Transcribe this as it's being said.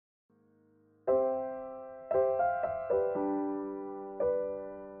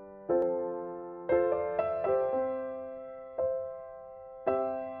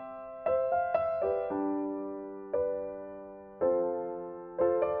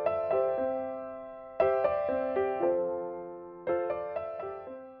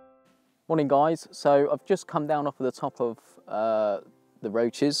Morning guys, so I've just come down off of the top of the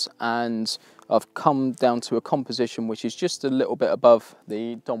Roaches and I've come down to a composition which is just a little bit above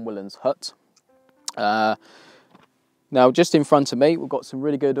the Don Willen's hut. Now just in front of me we've got some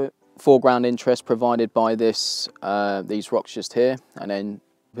really good foreground interest provided by this these rocks just here, and then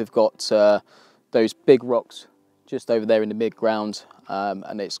we've got those big rocks just over there in the mid-ground,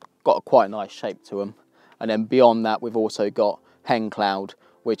 and it's got a quite nice shape to them. And then beyond that we've also got Hen Cloud,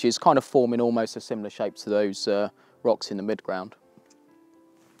 which is kind of forming almost a similar shape to those rocks in the mid-ground.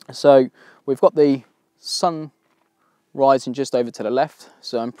 So we've got the sun rising just over to the left,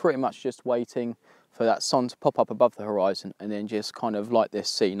 so I'm pretty much just waiting for that sun to pop up above the horizon and then just kind of light this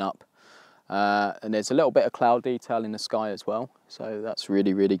scene up. And there's a little bit of cloud detail in the sky as well, so that's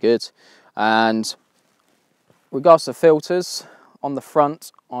really, really good. And regards to filters, on the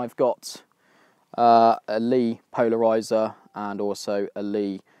front I've got a Lite Polariser and also a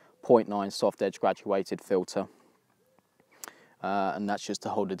Lite 0.9 soft edge graduated filter, and that's just to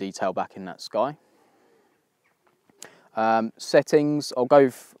hold the detail back in that sky. Settings,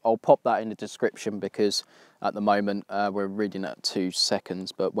 I'll pop that in the description because at the moment we're reading at 2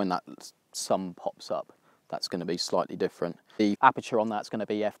 seconds, but when that sun pops up that's going to be slightly different. The aperture on that's going to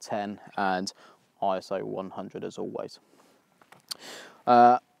be f10 and ISO 100 as always.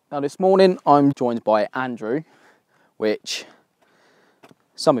 Now this morning I'm joined by Andrew, which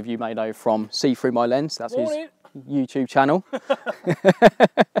some of you may know from See Through My Lens. That's Morning. His YouTube channel.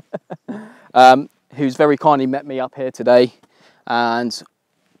 Who's very kindly met me up here today and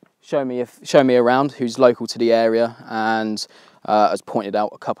shown me around, who's local to the area and has pointed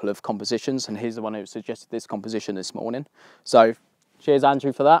out a couple of compositions, and he's the one who suggested this composition this morning. So cheers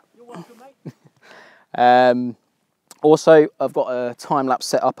Andrew for that. You're welcome, mate. Also, I've got a time-lapse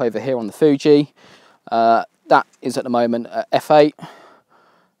set up over here on the Fuji. That is at the moment f8,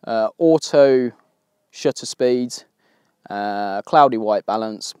 auto shutter speed, cloudy white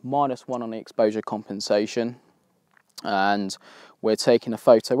balance, -1 on the exposure compensation, and we're taking a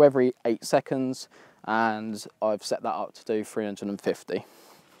photo every 8 seconds, and I've set that up to do 350.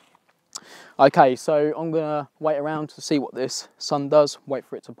 Okay, so I'm gonna wait around to see what this sun does, wait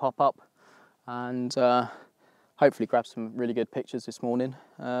for it to pop up, and hopefully grab some really good pictures this morning.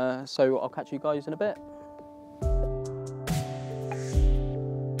 So I'll catch you guys in a bit.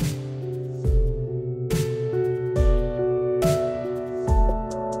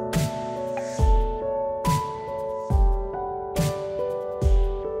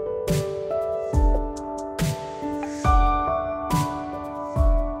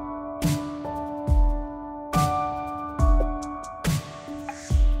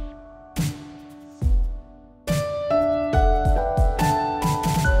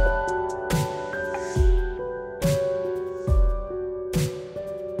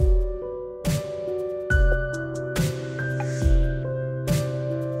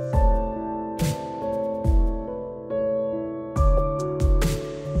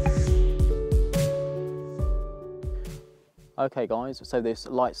 Okay guys, so this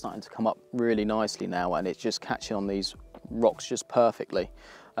light's starting to come up really nicely now and it's just catching on these rocks just perfectly.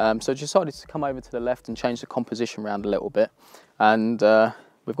 So I decided to come over to the left and change the composition around a little bit, and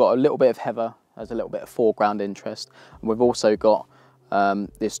we've got a little bit of heather as a little bit of foreground interest, and we've also got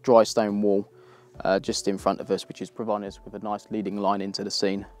this dry stone wall just in front of us, which is providing us with a nice leading line into the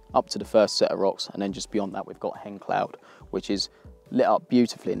scene up to the first set of rocks, and then just beyond that we've got Hen Cloud, which is lit up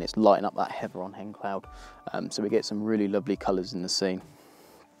beautifully and it's lighting up that heather on Hen Cloud, so we get some really lovely colours in the scene.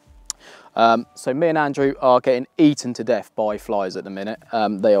 So me and Andrew are getting eaten to death by flies at the minute.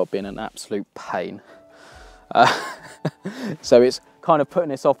 They are being an absolute pain. So it's kind of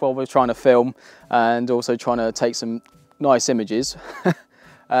putting us off while we're trying to film and also trying to take some nice images.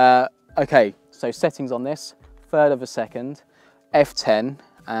 Okay, so settings on this, 1/3 of a second, f10,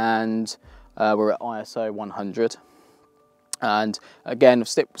 and we're at ISO 100. And again, I've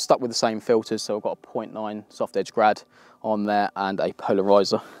stuck with the same filters, so I've got a 0.9 soft edge grad on there and a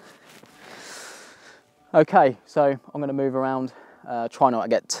polarizer. Okay, so I'm going to move around, try not to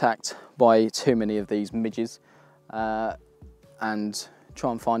get attacked by too many of these midges, and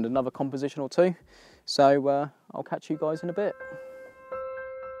try and find another composition or two. So I'll catch you guys in a bit.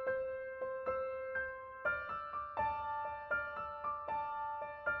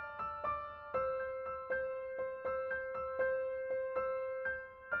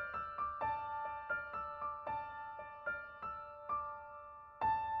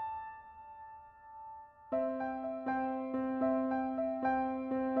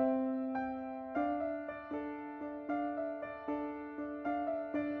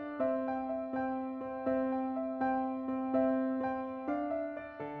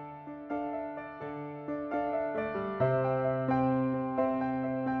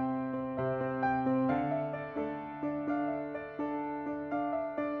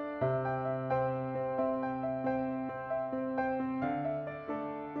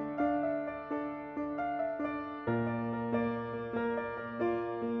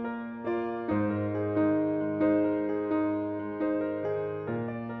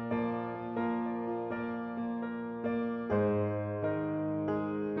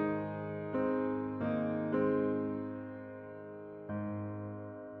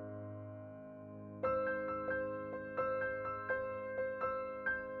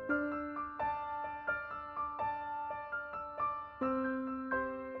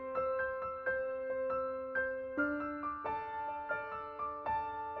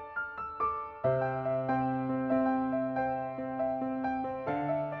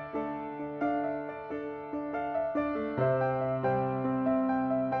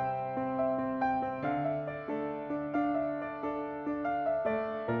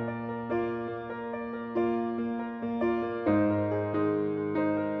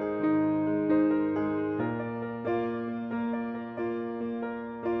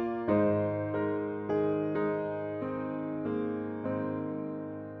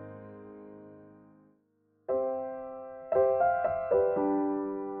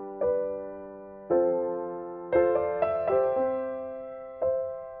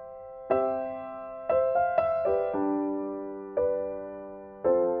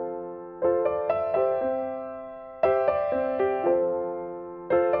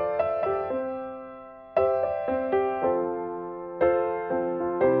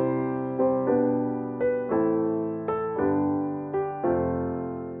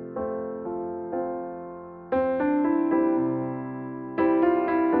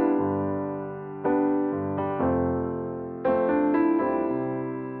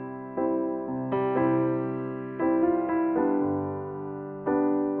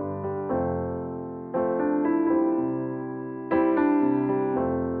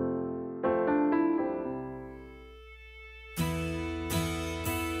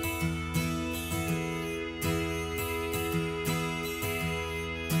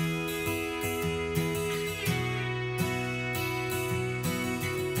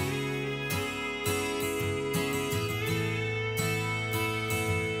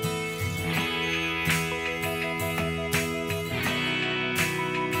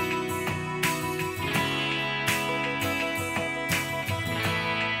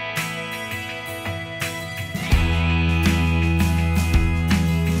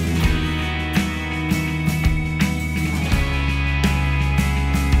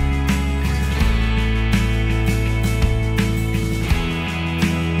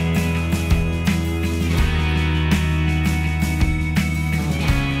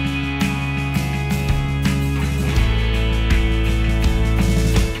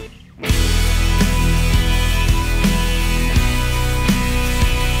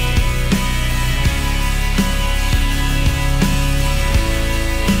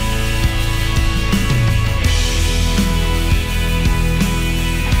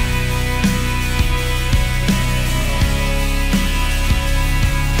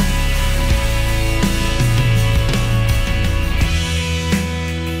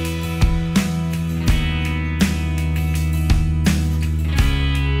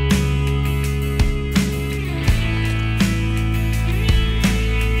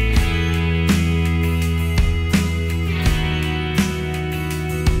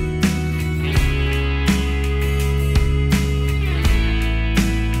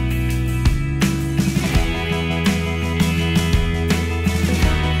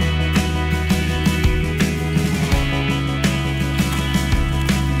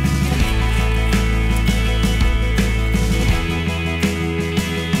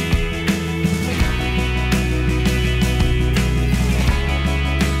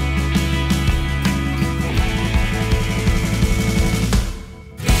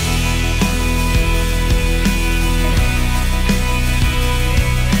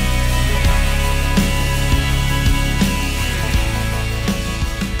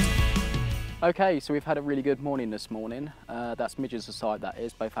 Okay, so we've had a really good morning this morning. That's midges aside, that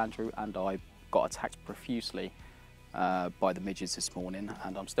is. Both Andrew and I got attacked profusely by the midges this morning,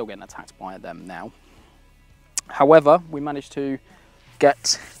 and I'm still getting attacked by them now. However, we managed to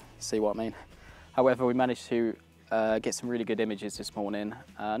get, see what I mean? However, we managed to get some really good images this morning.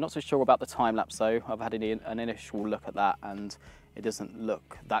 Not so sure about the time lapse though. I've had an initial look at that and it doesn't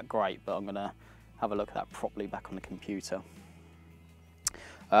look that great, but I'm gonna have a look at that properly back on the computer.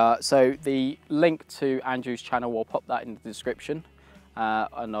 So the link to Andrew's channel, I'll pop that in the description,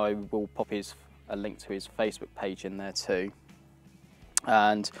 and I will pop a link to his Facebook page in there too.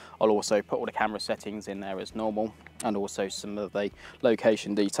 And I'll also put all the camera settings in there as normal, and also some of the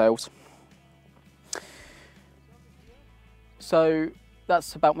location details. So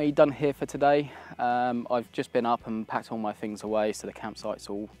that's about me done here for today. I've just been up and packed all my things away, so the campsite's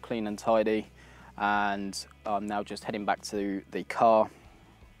all clean and tidy, and I'm now just heading back to the car.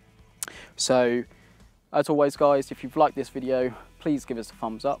 So, as always guys, if you've liked this video, please give us a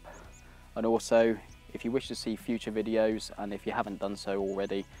thumbs up, and also if you wish to see future videos, and if you haven't done so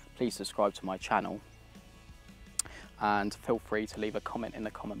already, please subscribe to my channel, and feel free to leave a comment in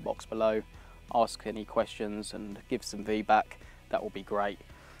the comment box below, ask any questions and give some feedback. That will be great.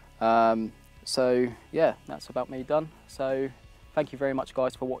 So yeah, that's about me done. So thank you very much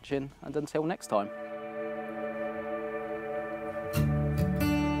guys for watching, and until next time.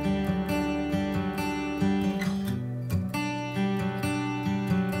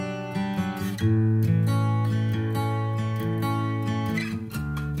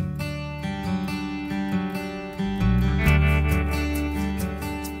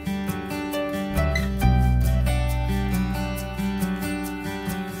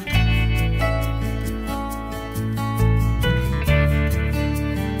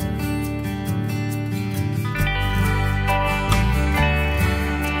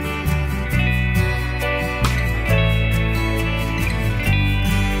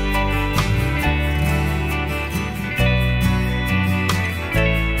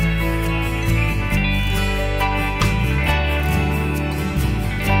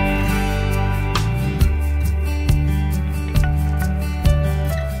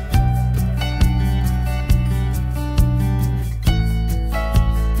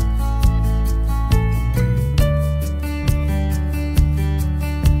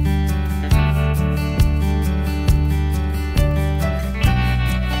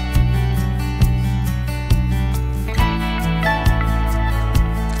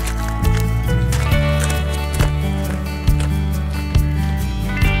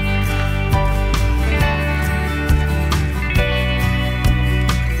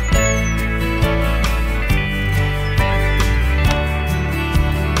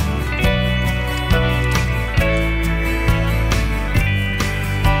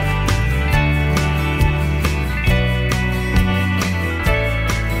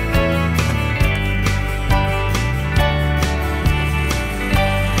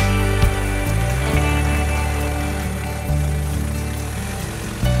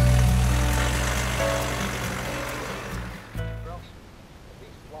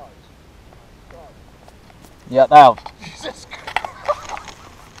 Yeah, now. Jesus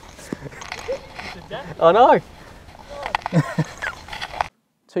Christ. I know.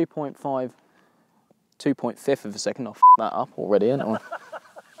 2.5 of a second, I'll f that up already, ain't I?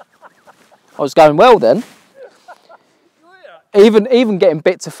 I was going well then. Even getting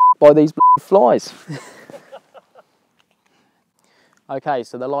bit to f by these flies. Okay,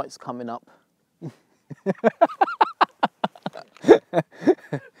 so the light's coming up.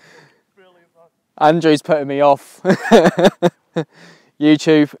 Andrew's putting me off.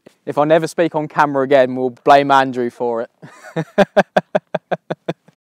 YouTube, if I never speak on camera again, we'll blame Andrew for it.